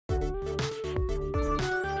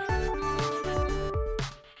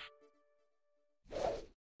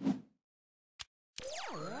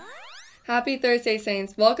Happy Thursday,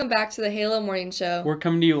 Saints. Welcome back to the Halo Morning Show. We're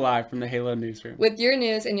coming to you live from the Halo newsroom with your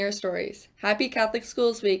news and your stories. Happy Catholic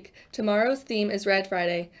Schools Week. Tomorrow's theme is Red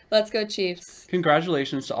Friday. Let's go, Chiefs.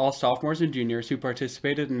 Congratulations to all sophomores and juniors who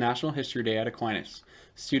participated in National History Day at Aquinas.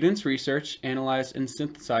 Students researched, analyzed, and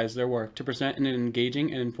synthesized their work to present in an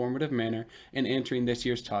engaging and informative manner in answering this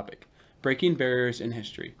year's topic, Breaking Barriers in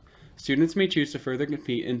History. Students may choose to further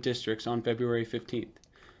compete in districts on February 15th.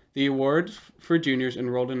 The awards for juniors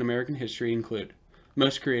enrolled in American history include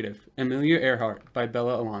Most Creative, Amelia Earhart by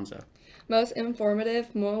Bella Alonzo. Most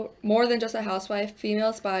Informative, More Than Just a Housewife,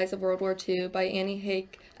 Female Spies of World War II by Annie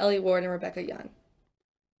Hake, Ellie Ward, and Rebecca Young.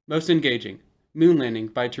 Most Engaging, Moon Landing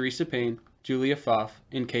by Teresa Payne, Julia Pfaff,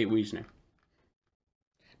 and Kate Wiesner.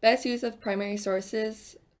 Best Use of Primary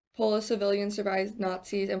Sources, Polish Civilian Survives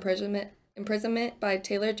Nazis Imprisonment by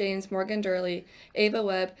Taylor James, Morgan Durley, Ava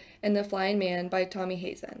Webb, and The Flying Man by Tommy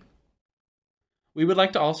Hazen. We would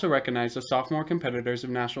like to also recognize the sophomore competitors of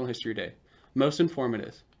National History Day. Most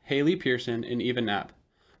Informative, Haley Pearson and Eva Knapp.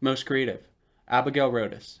 Most Creative, Abigail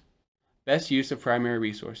Rodas. Best Use of Primary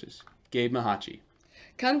Resources, Gabe Mahachi.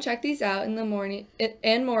 Come check these out in the morning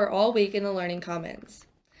and more all week in the Learning Commons.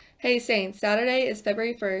 Hey Saints, Saturday is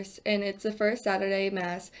February 1st, and it's the first Saturday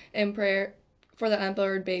Mass and prayer for the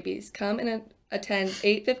unborn babies. Come and attend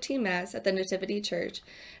 8:15 Mass at the Nativity Church,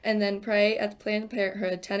 and then pray at the Planned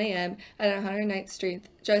Parenthood 10 a.m. at 109th Street,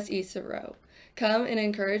 just east of Rowe. Come and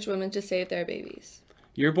encourage women to save their babies.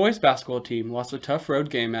 Your boys basketball team lost a tough road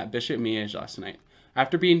game at Bishop Miege last night.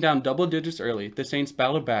 After being down double digits early, the Saints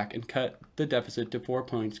battled back and cut the deficit to 4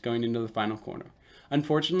 points going into the final quarter.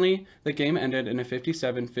 Unfortunately, the game ended in a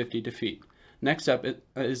 57-50 defeat. Next up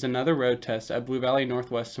is another road test at Blue Valley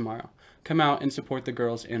Northwest tomorrow. Come out and support the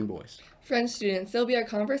girls and boys. French students, there'll be a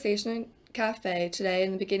conversation cafe today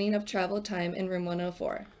in the beginning of travel time in room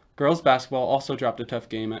 104. Girls basketball also dropped a tough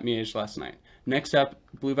game at Miege last night. Next up,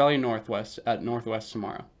 Blue Valley Northwest at Northwest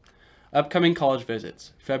tomorrow. Upcoming college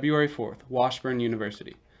visits, February 4th, Washburn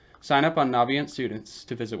University. Sign up on Navient students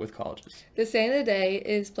to visit with colleges. The saint of the day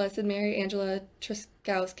is Blessed Mary Angela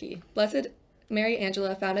Truskowski. Blessed Mary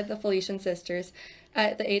Angela founded the Felician Sisters.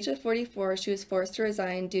 At the age of 44, she was forced to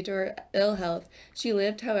resign due to her ill health. She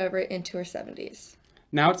lived, however, into her 70s.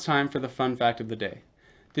 Now it's time for the fun fact of the day.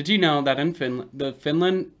 Did you know that in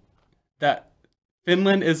Finland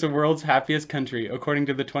is the world's happiest country, according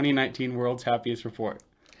to the 2019 World's Happiest Report?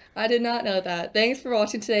 I did not know that. Thanks for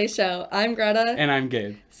watching today's show. I'm Greta. And I'm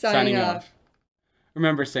Gabe. Signing off.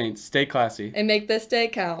 Remember, Saints, stay classy. And make this day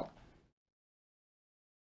count.